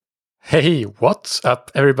Hey, what's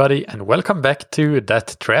up, everybody, and welcome back to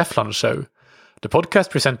That Triathlon Show, the podcast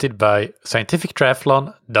presented by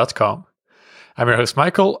scientifictriathlon.com. I'm your host,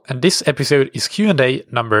 Michael, and this episode is Q&A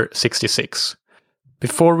number 66.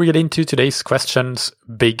 Before we get into today's questions,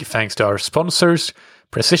 big thanks to our sponsors,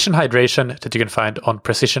 Precision Hydration, that you can find on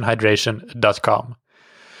precisionhydration.com.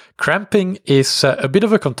 Cramping is a bit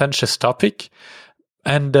of a contentious topic,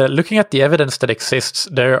 and looking at the evidence that exists,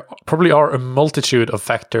 there probably are a multitude of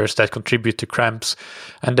factors that contribute to cramps,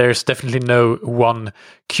 and there's definitely no one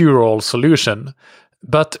cure-all solution.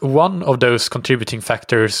 But one of those contributing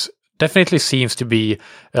factors definitely seems to be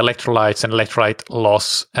electrolytes and electrolyte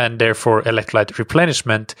loss, and therefore electrolyte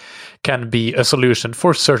replenishment can be a solution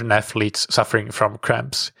for certain athletes suffering from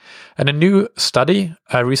cramps. And a new study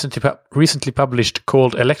recently published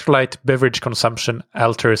called Electrolyte Beverage Consumption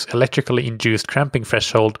Alters Electrically Induced Cramping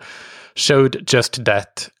Threshold showed just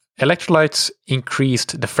that. Electrolytes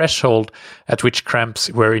increased the threshold at which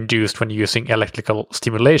cramps were induced when using electrical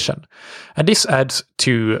stimulation. And this adds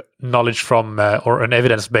to knowledge from, or an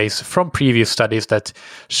evidence base from previous studies that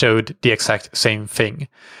showed the exact same thing.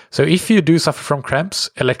 So if you do suffer from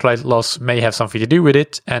cramps, electrolyte loss may have something to do with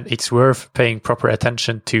it, and it's worth paying proper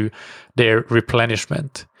attention to their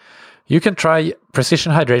replenishment. You can try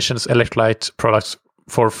Precision Hydration's electrolyte products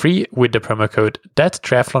for free with the promo code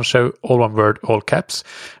THATTRIATHLONSHOW, all one word, all caps,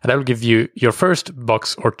 and I will give you your first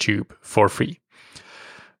box or tube for free.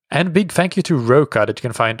 And big thank you to Roka that you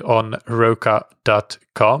can find on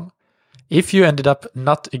roka.com. If you ended up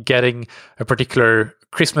not getting a particular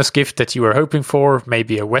Christmas gift that you were hoping for,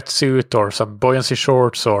 maybe a wetsuit or some buoyancy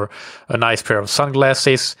shorts or a nice pair of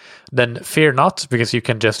sunglasses, then fear not, because you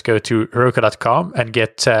can just go to roka.com and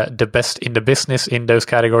get the best in the business in those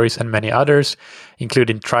categories and many others,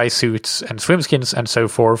 including tri-suits and swimskins and so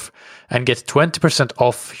forth, and get 20%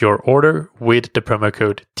 off your order with the promo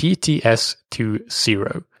code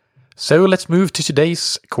TTS20. So let's move to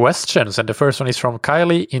today's questions, and the first one is from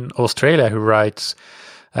Kylie in Australia, who writes,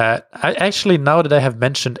 now that I have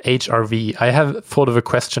mentioned HRV, I have thought of a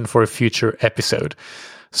question for a future episode.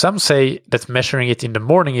 Some say that measuring it in the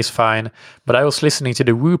morning is fine, but I was listening to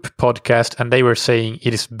the Whoop podcast and they were saying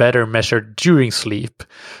it is better measured during sleep.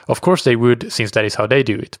 Of course they would, since that is how they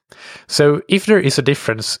do it. So if there is a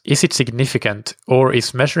difference, is it significant, or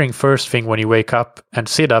is measuring first thing when you wake up and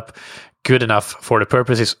sit up good enough for the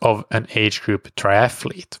purposes of an age group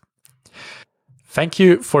triathlete? Thank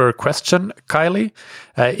you for your question, Kylie.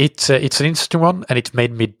 It's an interesting one, and it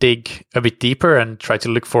made me dig a bit deeper and try to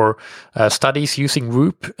look for studies using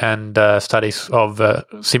Whoop and studies of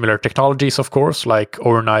similar technologies, of course, like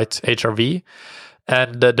overnight HRV.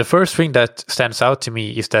 And the first thing that stands out to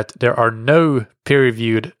me is that there are no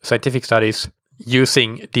peer-reviewed scientific studies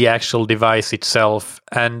using the actual device itself.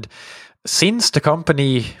 And since the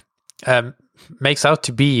company makes out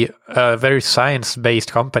to be a very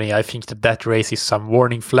science-based company, I think that raises some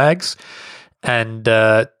warning flags. And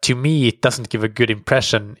to me, it doesn't give a good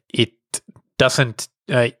impression. It doesn't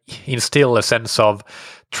instill a sense of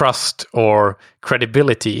trust or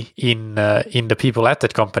credibility in the people at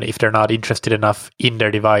that company if they're not interested enough in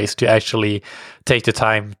their device to actually take the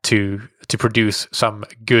time to produce some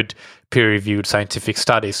good peer-reviewed scientific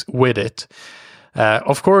studies with it.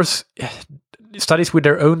 Of course, studies with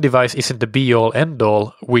their own device isn't the be-all,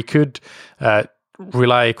 end-all. We could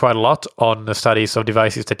rely quite a lot on the studies of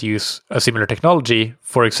devices that use a similar technology.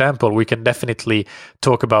 For example, we can definitely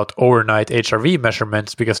talk about overnight HRV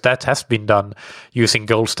measurements, because that has been done using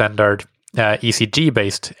gold standard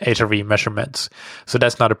ECG-based HRV measurements. So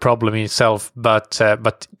that's not a problem in itself, but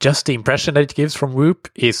just the impression that it gives from Whoop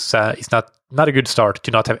is not a good start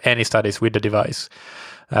to not have any studies with the device.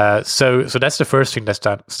 So that's the first thing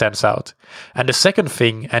that stands out. And the second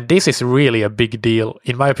thing, and this is really a big deal,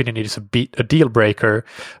 in my opinion, it is a deal breaker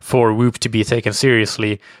for Whoop to be taken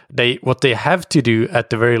seriously. What they have to do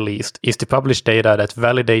at the very least is to publish data that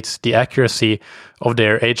validates the accuracy of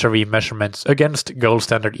their HRV measurements against gold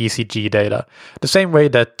standard ECG data. The same way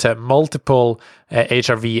that multiple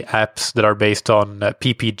HRV apps that are based on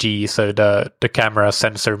PPG, so the camera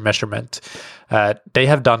sensor measurement, they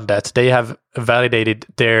have done that. They have validated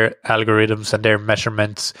their algorithms and their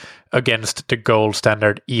measurements against the gold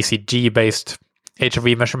standard ECG-based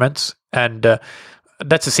HRV measurements. And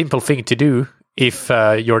that's a simple thing to do if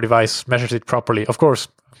your device measures it properly. Of course,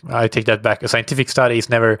 I take that back. A scientific study is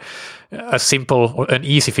never a simple or an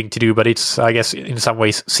easy thing to do, but it's, I guess, in some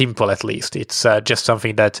ways simple at least. It's just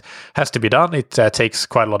something that has to be done. It takes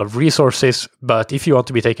quite a lot of resources, but if you want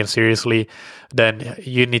to be taken seriously, then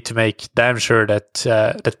you need to make damn sure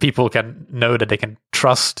that people can know that they can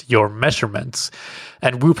trust your measurements.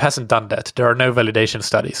 And Whoop hasn't done that. There are no validation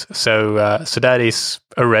studies. So that is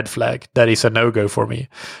a red flag. That is a no-go for me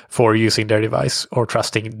for using their device or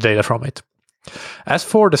trusting data from it. As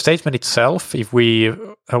for the statement itself, if we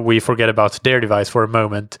forget about their device for a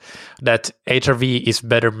moment, that HRV is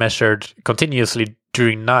better measured continuously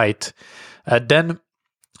during night, then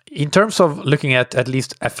in terms of looking at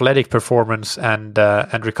least athletic performance and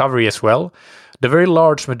recovery as well, the very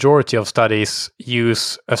large majority of studies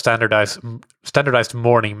use a standardized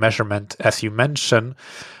morning measurement, as you mentioned.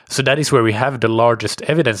 So that is where we have the largest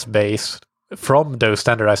evidence base from those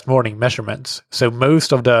standardized morning measurements. So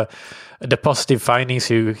most of the positive findings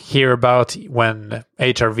you hear about when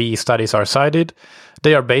HRV studies are cited,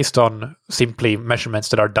 they are based on simply measurements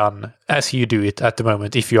that are done as you do it at the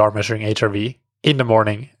moment if you are measuring HRV in the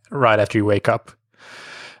morning right after you wake up.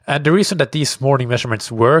 And the reason that these morning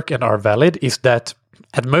measurements work and are valid is that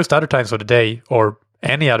at most other times of the day or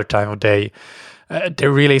any other time of day,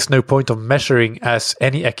 there really is no point of measuring, as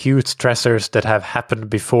any acute stressors that have happened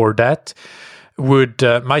before that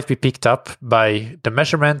might be picked up by the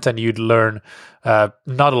measurement, and you'd learn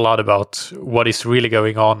not a lot about what is really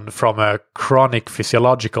going on from a chronic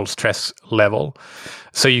physiological stress level.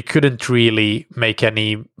 So you couldn't really make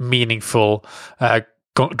any meaningful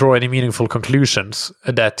draw any meaningful conclusions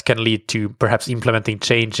that can lead to perhaps implementing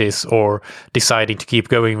changes or deciding to keep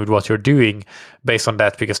going with what you're doing based on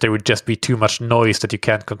that, because there would just be too much noise that you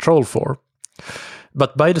can't control for.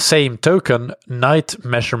 But by the same token, overnight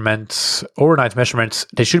measurements,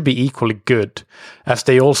 they should be equally good, as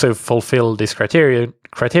they also fulfill this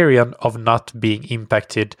criterion of not being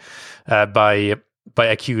impacted by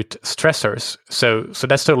acute stressors. So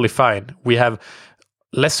that's totally fine. We have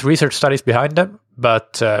less research studies behind them,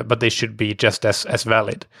 but they should be just as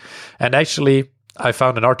valid. And actually, I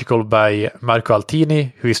found an article by Marco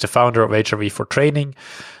Altini, who is the founder of HRV for Training.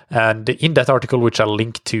 And in that article, which I'll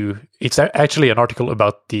link to, it's actually an article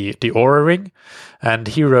about the Oura Ring. And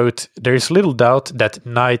he wrote, "There is little doubt that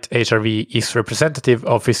night HRV is representative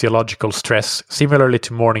of physiological stress, similarly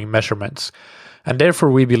to morning measurements. And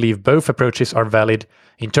therefore, we believe both approaches are valid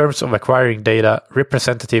in terms of acquiring data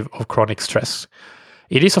representative of chronic stress.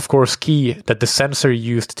 It is, of course, key that the sensor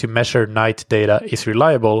used to measure night data is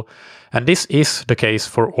reliable, and this is the case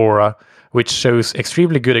for Oura, which shows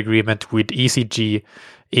extremely good agreement with ECG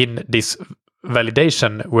in this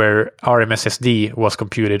validation where RMSSD was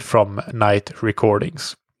computed from night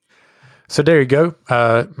recordings." So there you go.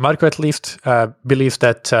 Marco at least believes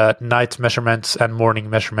that night measurements and morning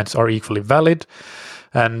measurements are equally valid.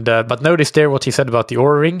 And but notice there what he said about the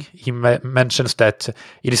Oura Ring. He mentions that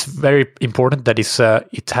it is very important that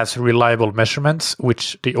it has reliable measurements,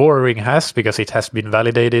 which the Oura Ring has because it has been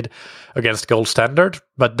validated against gold standard,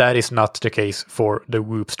 but that is not the case for the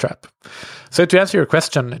Whoop strap. So to answer your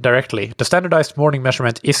question directly, the standardized morning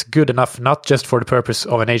measurement is good enough not just for the purpose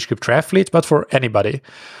of an age group triathlete, but for anybody.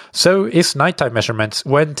 So is nighttime measurements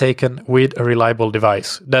when taken with a reliable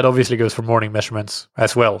device. That obviously goes for morning measurements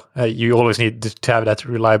as well. You always need to have that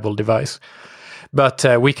reliable device. But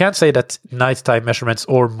we can't say that nighttime measurements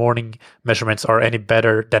or morning measurements are any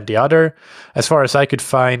better than the other. As far as I could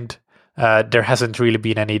find, there hasn't really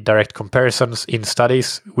been any direct comparisons in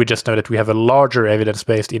studies. We just know that we have a larger evidence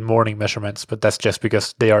base in morning measurements, but that's just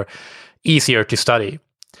because they are easier to study.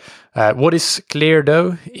 What is clear,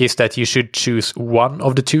 though, is that you should choose one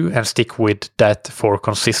of the two and stick with that for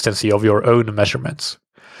consistency of your own measurements.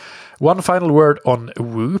 One final word on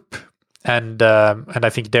Whoop, and I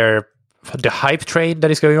think the hype train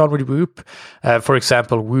that is going on with Whoop. For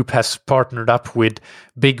example, Whoop has partnered up with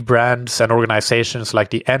big brands and organizations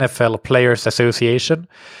like the NFL Players Association.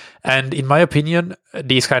 And in my opinion,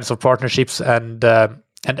 these kinds of partnerships and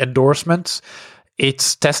endorsements,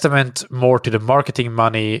 it's testament more to the marketing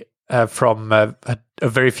money from a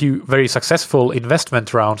very successful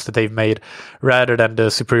investment rounds that they've made, rather than the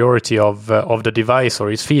superiority of the device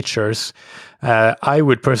or its features. I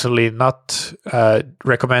would personally not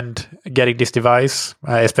recommend getting this device,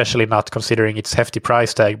 especially not considering its hefty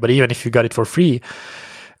price tag. But even if you got it for free,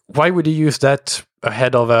 why would you use that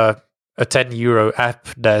ahead of a €10 app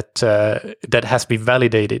that has been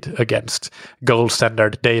validated against gold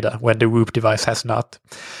standard data when the Whoop device has not?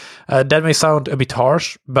 That may sound a bit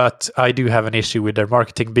harsh, but I do have an issue with their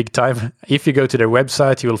marketing big time. If you go to their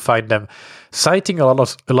website, you will find them citing a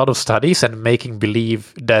lot of studies and making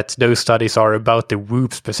believe that those studies are about the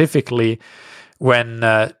Whoop specifically, when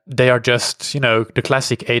they are just, the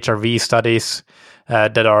classic HRV studies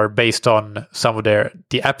that are based on some of the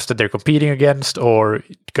apps that they're competing against or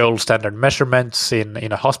gold standard measurements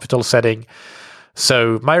in a hospital setting.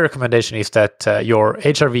 So my recommendation is that your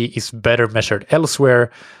HRV is better measured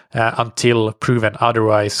elsewhere until proven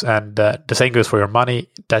otherwise. And the same goes for your money.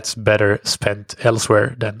 That's better spent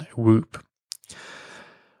elsewhere than Whoop.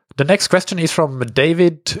 The next question is from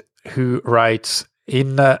David, who writes,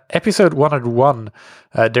 in episode 101,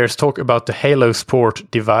 there's talk about the Halo Sport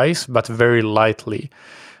device, but very lightly.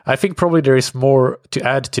 I think probably there is more to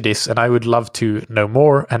add to this, and I would love to know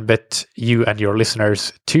more, and bet you and your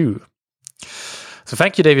listeners too. So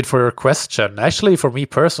thank you, David, for your question. Actually, for me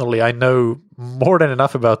personally, I know more than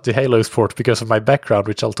enough about the Halo Sport because of my background,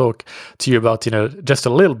 which I'll talk to you about, just a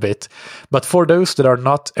little bit. But for those that are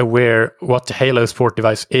not aware what the Halo Sport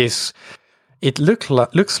device is, it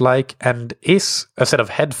looks like and is a set of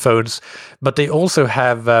headphones, but they also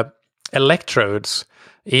have electrodes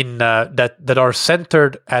in that are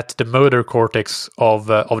centered at the motor cortex of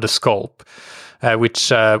the scalp,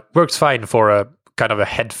 which works fine for a kind of a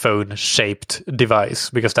headphone-shaped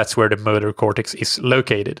device because that's where the motor cortex is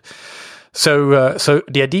located. So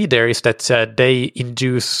the idea there is that they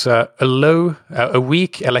induce a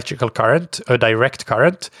weak electrical current, a direct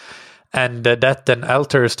current, and that then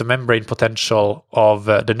alters the membrane potential of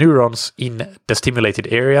the neurons in the stimulated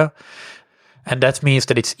area. And that means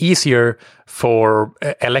that it's easier for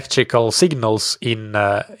electrical signals in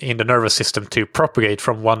the nervous system to propagate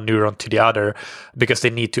from one neuron to the other because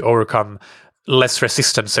they need to overcome less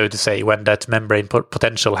resistance, so to say, when that membrane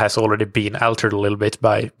potential has already been altered a little bit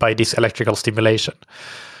by this electrical stimulation.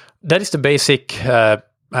 That is the basic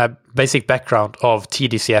background of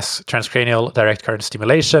TDCS, transcranial direct current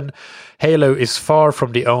stimulation. Halo is far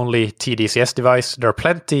from the only TDCS device. There are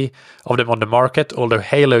plenty of them on the market, although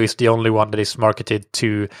Halo is the only one that is marketed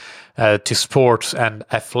to sports and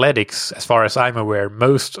athletics. As far as I'm aware,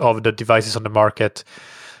 most of the devices on the market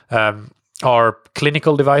are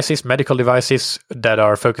clinical devices, medical devices that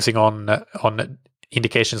are focusing on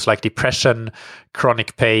indications like depression,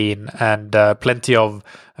 chronic pain, and plenty of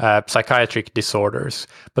psychiatric disorders.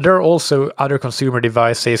 But there are also other consumer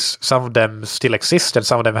devices, some of them still exist and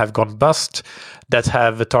some of them have gone bust, that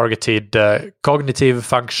have targeted cognitive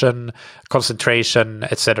function, concentration,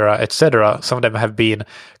 etc., etc. Some of them have been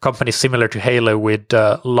companies similar to Halo with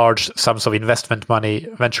large sums of investment money,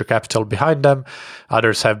 venture capital behind them.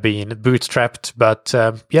 Others have been bootstrapped, but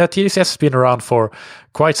TDCS has been around for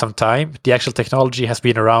quite some time. The actual technology has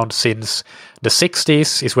been around since the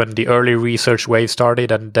 60s is when the early research wave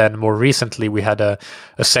started, and then more recently we had a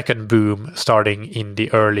second boom starting in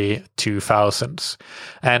the early 2000s.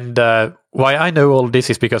 And why I know all this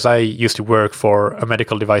is because I used to work for a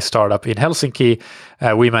medical device startup in Helsinki.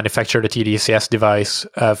 We manufactured a TDCS device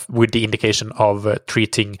with the indication of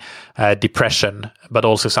treating depression, but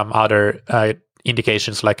also some other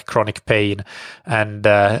indications like chronic pain. And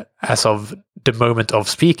as of the moment of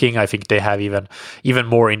speaking, I think they have even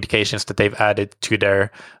more indications that they've added to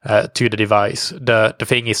their to the device. The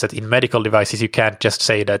thing is that in medical devices, you can't just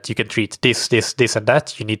say that you can treat this, and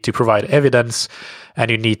that. You need to provide evidence,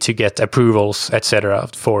 and you need to get approvals, etc.,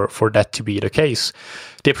 for that to be the case.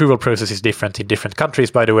 The approval process is different in different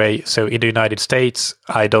countries, by the way. So in the United States,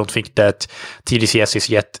 I don't think that TDCS is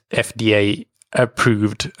yet FDA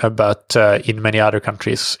approved, but in many other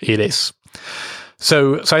countries it is.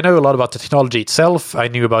 So I know a lot about the technology itself. I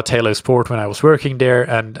knew about Halo Sport when I was working there,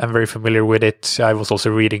 and I'm very familiar with it. I was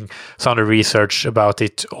also reading some of the research about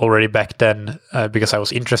it already back then because I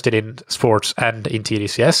was interested in sports and in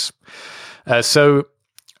TDCS. So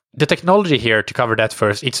the technology here, to cover that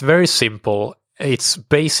first, it's very simple. It's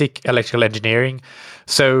basic electrical engineering.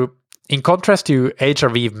 So in contrast to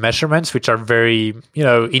HRV measurements, which are very,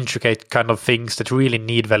 intricate kind of things that really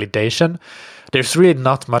need validation, there's really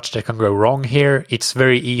not much that can go wrong here. It's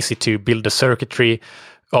very easy to build the circuitry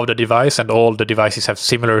of the device, and all the devices have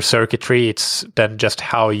similar circuitry. It's then just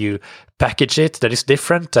how you package it that is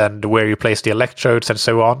different, and where you place the electrodes and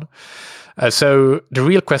so on. So the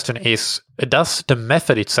real question is, does the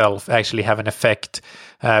method itself actually have an effect?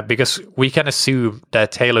 Because we can assume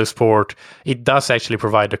that Halo Sport, it does actually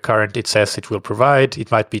provide the current it says it will provide.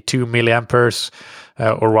 It might be 2 milliamperes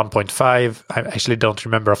or 1.5. I actually don't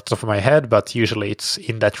remember off the top of my head, but usually it's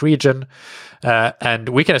in that region. And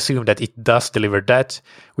we can assume that it does deliver that.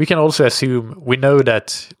 We can also assume, we know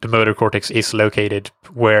that the motor cortex is located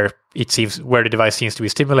where the device seems to be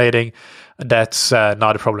stimulating. That's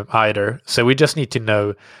not a problem either. So we just need to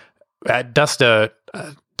know, does the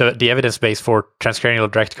evidence base for transcranial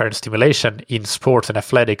direct current stimulation in sports and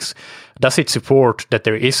athletics, does it support that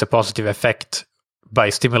there is a positive effect by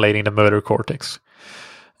stimulating the motor cortex?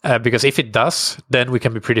 Because if it does, then we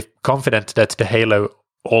can be pretty confident that the Halo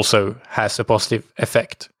also has a positive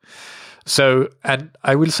effect. So, and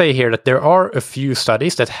I will say here that there are a few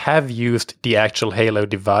studies that have used the actual Halo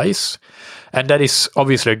device, and that is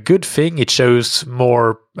obviously a good thing. It shows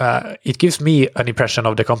more, it gives me an impression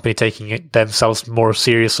of the company taking themselves more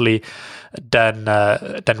seriously than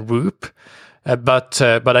Whoop. But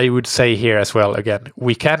I would say here as well, again,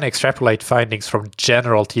 we can extrapolate findings from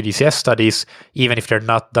general TDCS studies, even if they're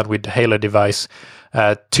not done with the Halo device,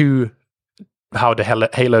 to how the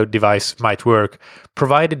Halo device might work,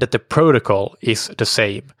 provided that the protocol is the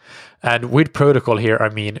same. And with protocol here, I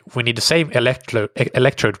mean, we need the same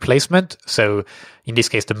electrode placement. So in this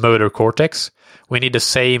case, the motor cortex. We need the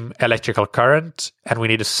same electrical current, and we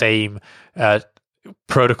need the same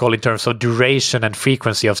protocol in terms of duration and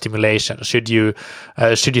frequency of stimulation. Should you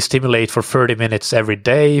stimulate for 30 minutes every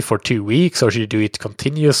day for 2 weeks, or should you do it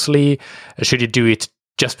continuously? Should you do it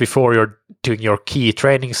just before you're doing your key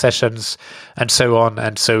training sessions, and so on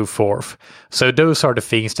and so forth? So those are the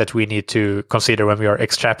things that we need to consider when we are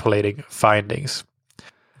extrapolating findings.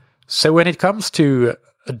 So when it comes to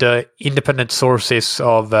the independent sources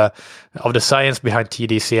of the science behind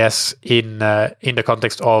TDCS in the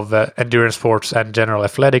context of endurance sports and general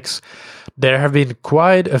athletics, there have been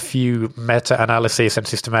quite a few meta-analyses and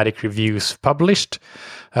systematic reviews published.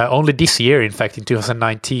 Only this year, in fact, in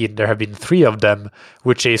 2019, there have been 3 of them,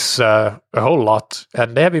 which is a whole lot.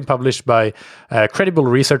 And they have been published by credible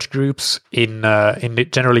research groups in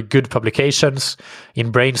generally good publications,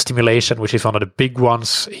 in brain stimulation, which is one of the big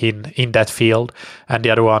ones in that field. And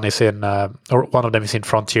the other one is one of them is in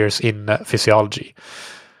Frontiers in Physiology.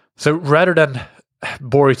 So rather than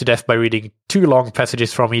bore you to death by reading too long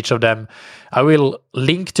passages from each of them, I will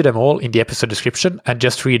link to them all in the episode description and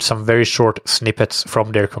just read some very short snippets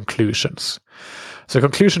from their conclusions. So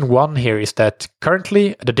conclusion 1 here is that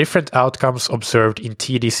currently the different outcomes observed in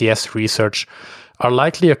TDCS research are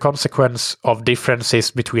likely a consequence of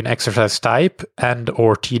differences between exercise type and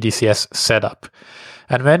or TDCS setup.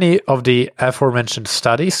 And many of the aforementioned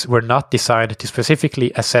studies were not designed to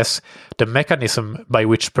specifically assess the mechanism by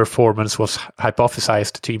which performance was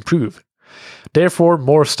hypothesized to improve. Therefore,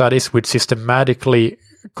 more studies with systematically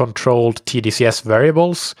controlled TDCS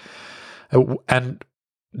variables and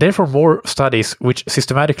therefore more studies which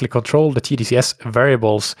systematically control the TDCS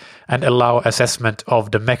variables and allow assessment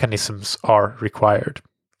of the mechanisms are required.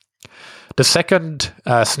 The second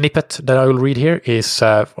snippet that I will read here is,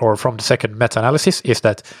 or from the second meta-analysis, is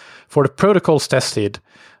that for the protocols tested,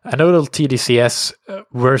 anodal TDCS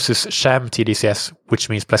versus sham TDCS, which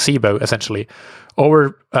means placebo essentially,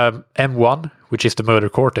 over M1, which is the motor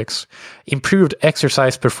cortex, improved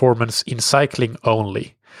exercise performance in cycling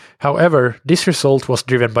only. However, this result was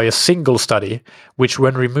driven by a single study, which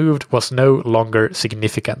when removed was no longer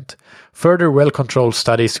significant. Further well-controlled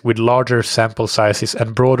studies with larger sample sizes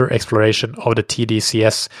and broader exploration of the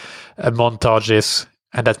TDCS montages,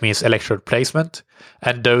 and that means electrode placement,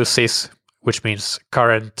 and doses, which means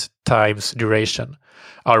current times duration,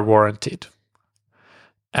 are warranted.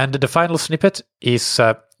 And the final snippet is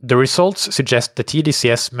the results suggest that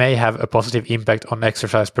TDCS may have a positive impact on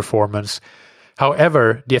exercise performance.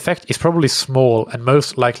 However, the effect is probably small and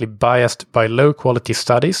most likely biased by low-quality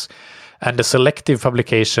studies and the selective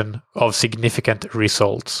publication of significant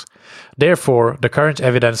results. Therefore, the current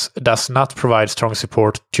evidence does not provide strong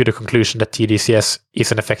support to the conclusion that TDCS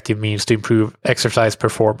is an effective means to improve exercise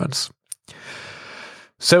performance.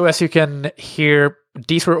 So as you can hear,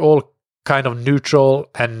 these were all kind of neutral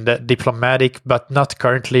and diplomatic, but not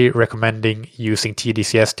currently recommending using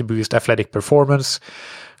TDCS to boost athletic performance.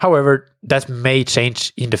 However, that may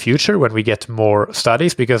change in the future when we get more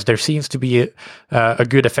studies, because there seems to be a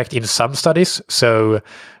good effect in some studies. So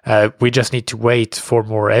we just need to wait for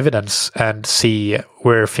more evidence and see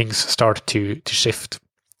where things start to shift.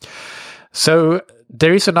 So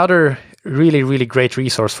there is another really, really great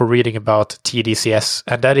resource for reading about TDCS,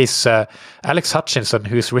 and that is Alex Hutchinson,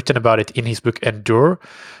 who's written about it in his book Endure,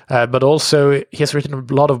 but also he has written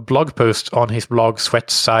a lot of blog posts on his blog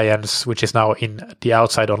Sweat Science, which is now in the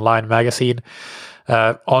Outside Online magazine,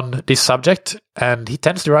 on this subject, and he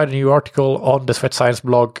tends to write a new article on the Sweat Science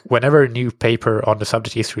blog whenever a new paper on the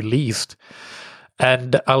subject is released.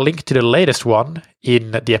 And I'll link to the latest one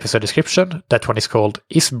in the episode description. That one is called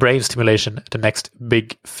Is Brain Stimulation the Next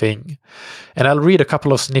Big Thing? And I'll read a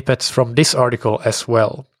couple of snippets from this article as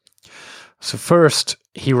well. So first,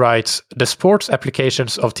 he writes, the sports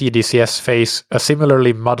applications of TDCS face a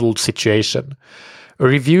similarly muddled situation. A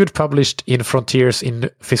review published in Frontiers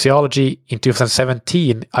in Physiology in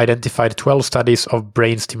 2017 identified 12 studies of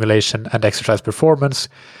brain stimulation and exercise performance,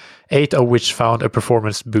 8 of which found a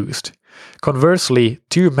performance boost. Conversely,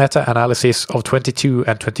 2 meta-analyses of 22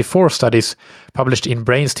 and 24 studies published in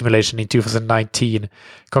Brain Stimulation in 2019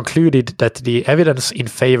 concluded that the evidence in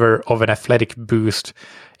favor of an athletic boost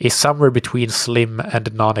is somewhere between slim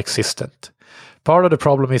and non-existent. Part of the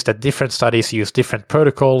problem is that different studies use different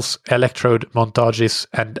protocols, electrode montages,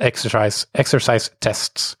 and exercise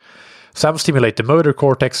tests. Some stimulate the motor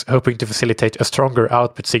cortex, hoping to facilitate a stronger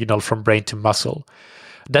output signal from brain to muscle.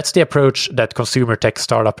 That's the approach that consumer tech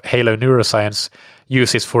startup Halo Neuroscience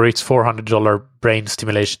uses for its $400 brain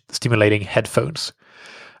stimulating headphones.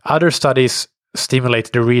 Other studies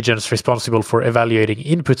stimulate the regions responsible for evaluating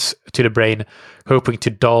inputs to the brain, hoping to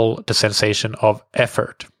dull the sensation of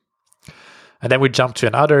effort. And then we jump to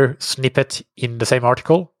another snippet in the same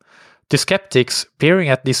article. To skeptics, peering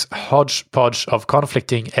at this hodgepodge of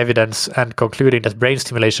conflicting evidence and concluding that brain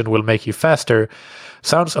stimulation will make you faster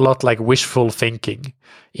sounds a lot like wishful thinking.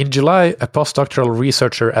 In July, a postdoctoral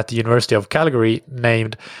researcher at the University of Calgary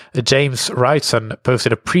named James Wrightson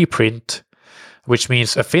posted a preprint, which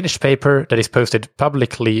means a finished paper that is posted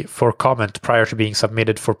publicly for comment prior to being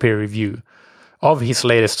submitted for peer review, of his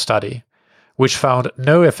latest study, which found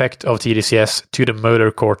no effect of TDCS to the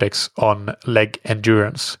motor cortex on leg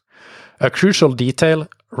endurance. A crucial detail,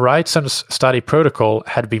 Wrightson's study protocol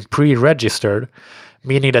had been pre-registered,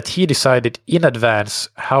 meaning that he decided in advance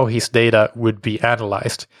how his data would be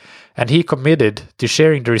analyzed, and he committed to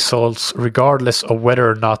sharing the results regardless of whether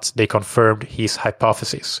or not they confirmed his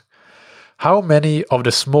hypothesis. How many of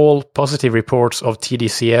the small positive reports of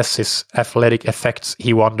TDCS's athletic effects,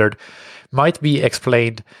 he wondered, might be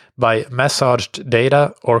explained by massaged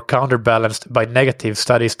data or counterbalanced by negative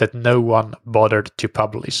studies that no one bothered to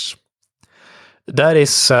publish? That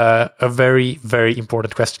is a very, very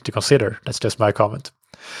important question to consider. That's just my comment.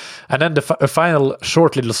 And then a final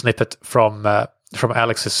short little snippet from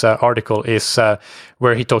Alex's article is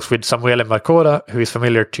where he talks with Samuele Marcoda, who is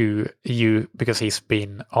familiar to you because he's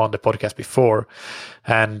been on the podcast before.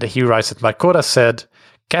 And he writes that Marcoda said,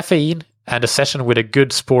 caffeine and a session with a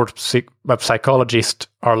good sport psychologist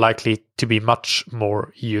are likely to be much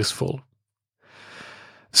more useful.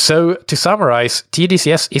 So to summarize,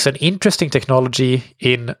 TDCS is an interesting technology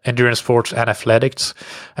in endurance sports and athletics,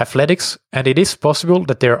 and it is possible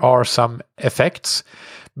that there are some effects,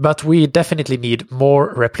 but we definitely need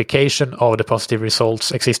more replication of the positive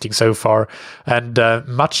results existing so far, and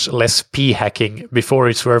much less p-hacking before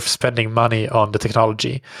it's worth spending money on the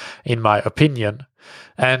technology, in my opinion.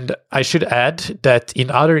 And I should add that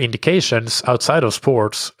in other indications outside of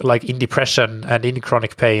sports, like in depression and in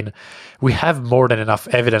chronic pain, we have more than enough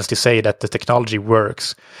evidence to say that the technology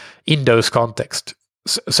works in those contexts.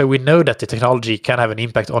 So we know that the technology can have an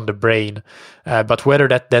impact on the brain, but whether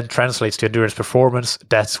that then translates to endurance performance,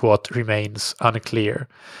 that's what remains unclear.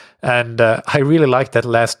 And I really like that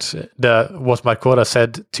what Marcoda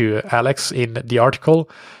said to Alex in the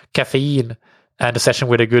article. Caffeine and a session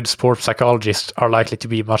with a good sports psychologist are likely to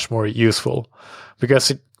be much more useful,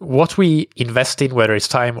 because what we invest in, whether it's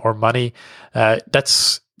time or money,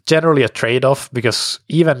 that's generally a trade-off, because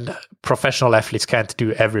even professional athletes can't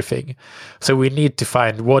do everything. So we need to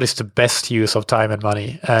find what is the best use of time and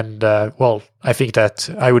money. And I think that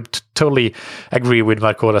I would totally agree with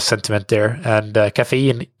Marcoda's sentiment there. And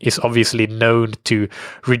caffeine is obviously known to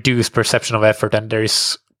reduce perception of effort, and there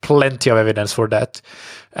is plenty of evidence for that.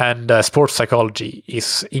 And sports psychology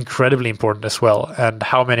is incredibly important as well. And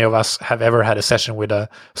how many of us have ever had a session with a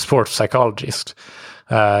sports psychologist?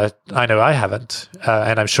 I know I haven't,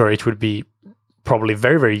 and I'm sure it would be probably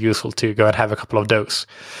very, very useful to go and have a couple of those.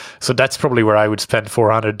 So that's probably where I would spend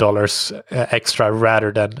 $400 extra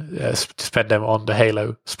rather than spend them on the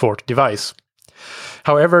Halo Sport device.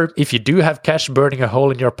 However, if you do have cash burning a hole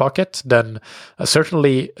in your pocket, then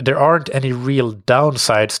certainly there aren't any real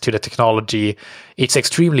downsides to the technology. It's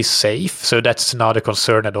extremely safe, so that's not a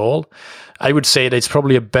concern at all. I would say that it's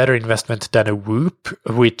probably a better investment than a Whoop,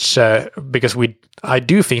 which because I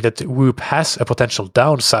do think that Whoop has a potential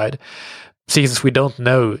downside, since we don't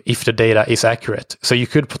know if the data is accurate. So you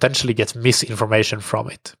could potentially get misinformation from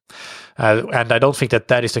it. And I don't think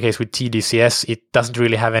that is the case with TDCS. It doesn't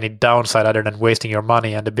really have any downside other than wasting your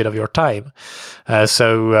money and a bit of your time.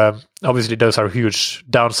 So obviously those are huge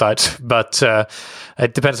downsides, but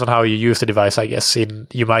it depends on how you use the device, I guess.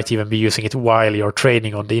 You might even be using it while you're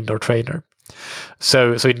training on the indoor trainer.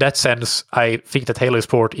 So in that sense, I think that Halo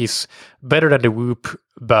Sport is better than the Whoop,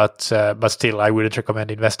 but still I wouldn't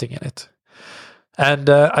recommend investing in it. And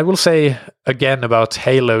I will say again about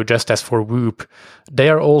Halo, just as for Whoop, they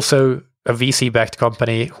are also a VC-backed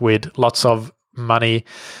company with lots of money.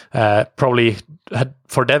 Probably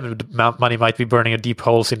for them, money might be burning deep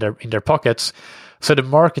holes in their pockets. So the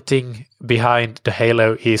marketing behind the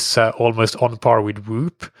Halo is almost on par with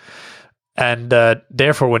Whoop. And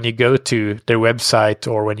therefore, when you go to their website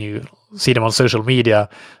or when you see them on social media,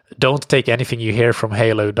 don't take anything you hear from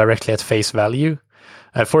Halo directly at face value.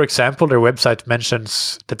 For example, their website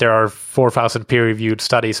mentions that there are 4,000 peer-reviewed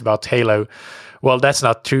studies about Halo. Well, that's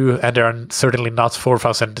not true, and there are certainly not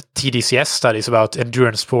 4,000 TDCS studies about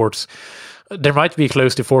endurance sports. There might be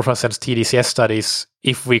close to 4,000 TDCS studies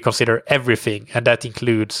if we consider everything, and that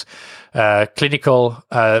includes clinical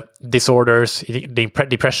disorders,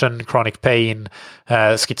 depression, chronic pain,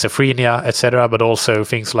 schizophrenia, etc., but also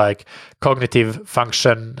things like cognitive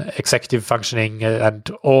function, executive functioning, and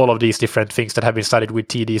all of these different things that have been studied with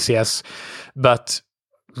TDCS. But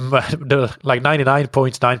like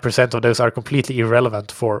 99.9% of those are completely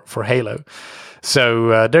irrelevant for Halo.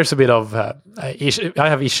 So there's a bit of I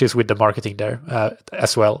have issues with the marketing there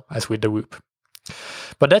as well as with the Whoop.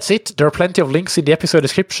 But that's it. There are plenty of links in the episode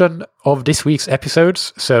description of this week's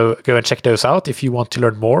episodes, so go and check those out if you want to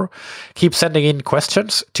learn more. Keep sending in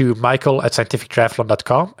questions to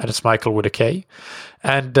michael@scientifictriathlon.com, and it's Michael with a K.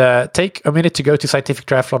 And take a minute to go to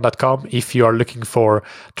scientifictriathlon.com if you are looking for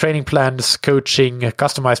training plans, coaching,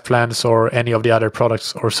 customized plans, or any of the other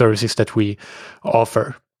products or services that we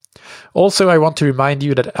offer. Also, I want to remind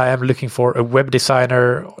you that I am looking for a web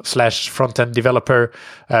designer / front-end developer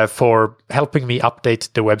for helping me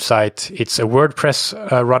update the website. It's a WordPress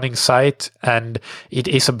running site, and it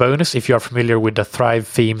is a bonus if you are familiar with the Thrive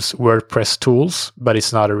Themes WordPress tools, but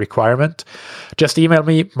it's not a requirement. Just email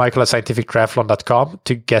me, michael@scientifictriathlon.com,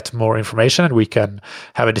 to get more information, and we can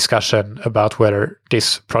have a discussion about whether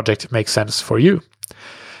this project makes sense for you.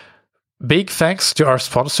 Big thanks to our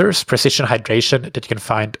sponsors, Precision Hydration, that you can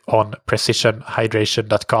find on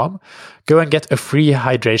precisionhydration.com. Go and get a free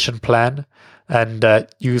hydration plan and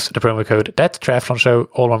use the promo code THATTRIATHLONSHOW,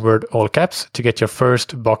 all one word, all caps, to get your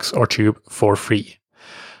first box or tube for free.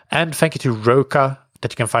 And thank you to Roka,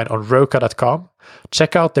 that you can find on roka.com.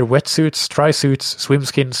 Check out their wetsuits, tri-suits, swim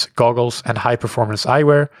skins, goggles, and high-performance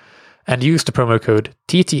eyewear. And use the promo code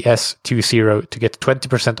TTS20 to get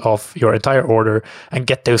 20% off your entire order and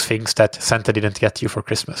get those things that Santa didn't get you for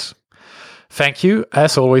Christmas. Thank you,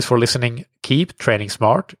 as always, for listening. Keep training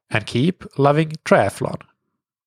smart and keep loving triathlon.